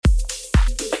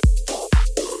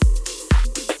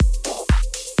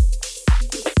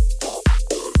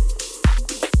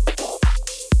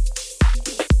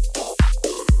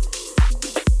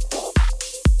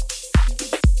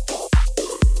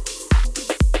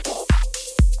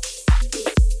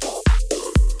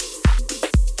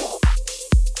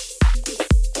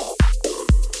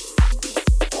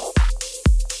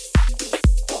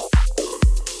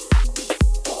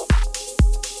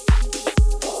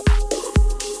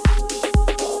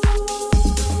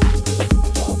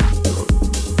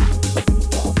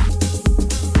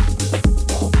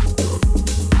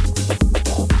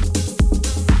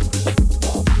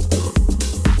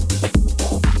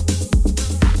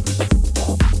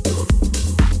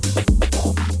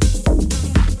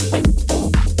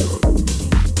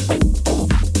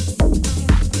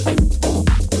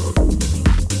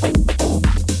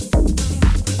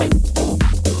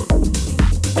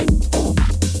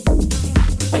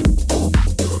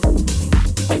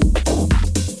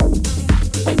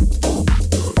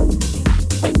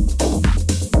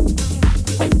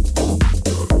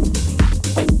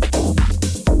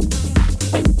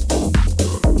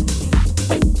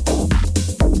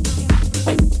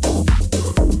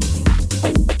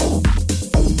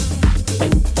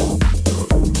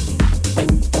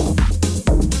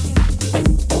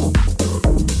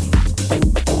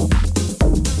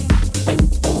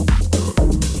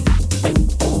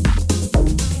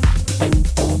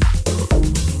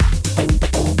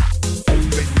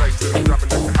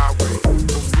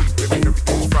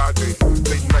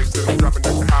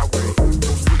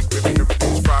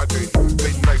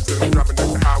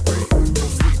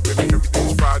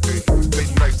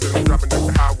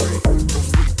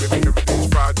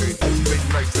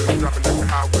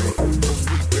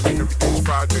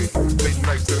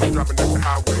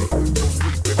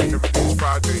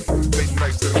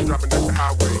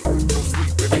Don't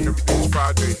sleep, baby, everything's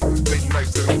Friday. Late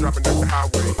nights that I'm dropping at the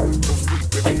highway. Don't sleep,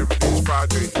 baby, everything's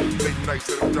Friday. Late nights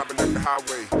that I'm dropping at the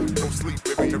highway. Don't sleep,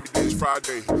 baby, everything's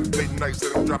Friday. Late nights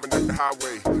that I'm dropping at the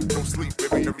highway. Don't sleep,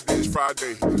 baby, everything's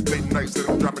Friday. Late nights that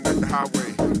I'm dropping at the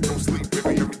highway. Don't sleep,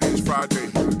 baby, everything's Friday.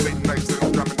 Late nights that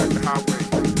I'm dropping at the highway.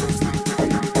 Don't sleep,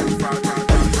 baby, everything's Friday.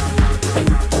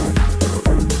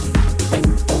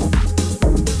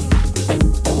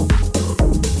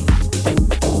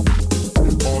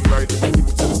 All night and we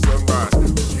to the sunrise.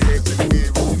 Put your hands in the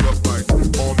air when you love life.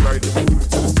 All night and we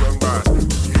to the sunrise.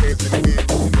 Put your hands in the air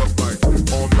when you love life.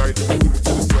 All night and we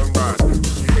to the sunrise.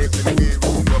 Put your hands in the air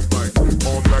when you love life.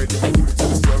 All night and we to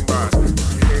the sunrise.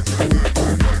 Put your hands in the air when you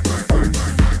love life.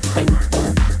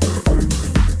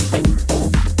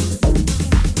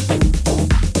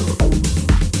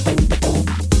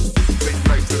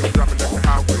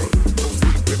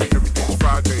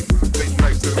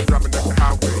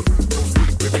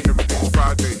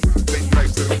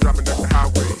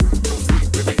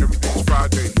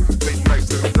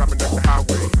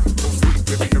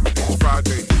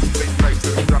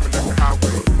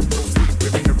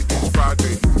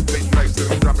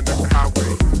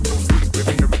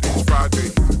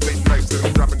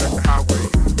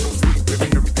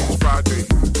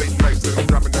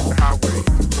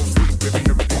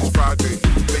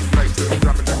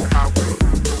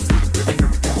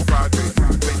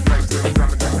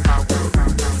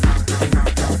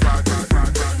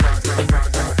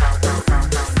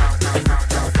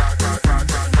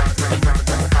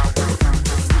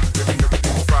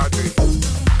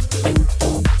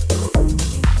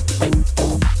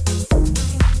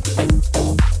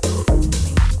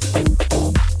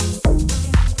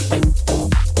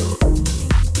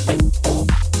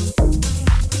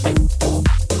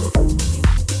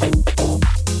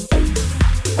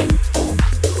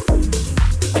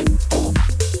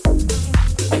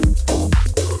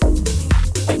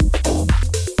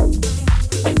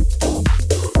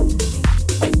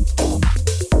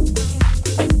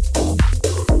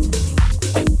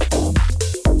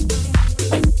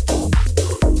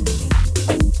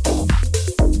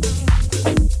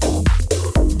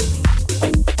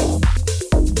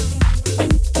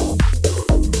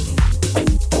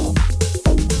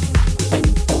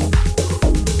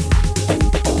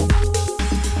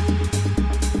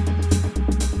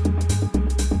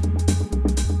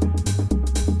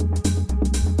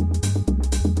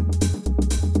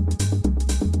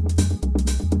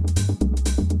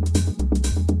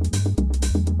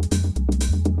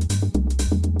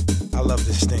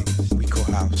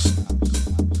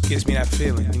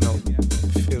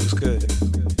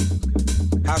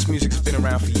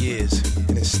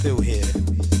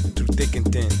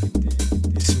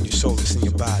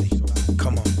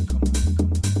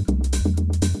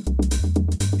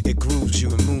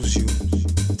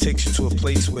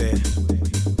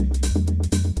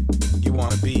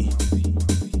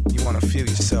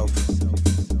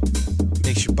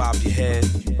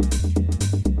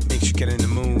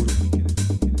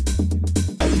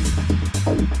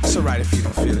 It's alright if you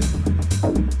don't feel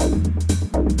it.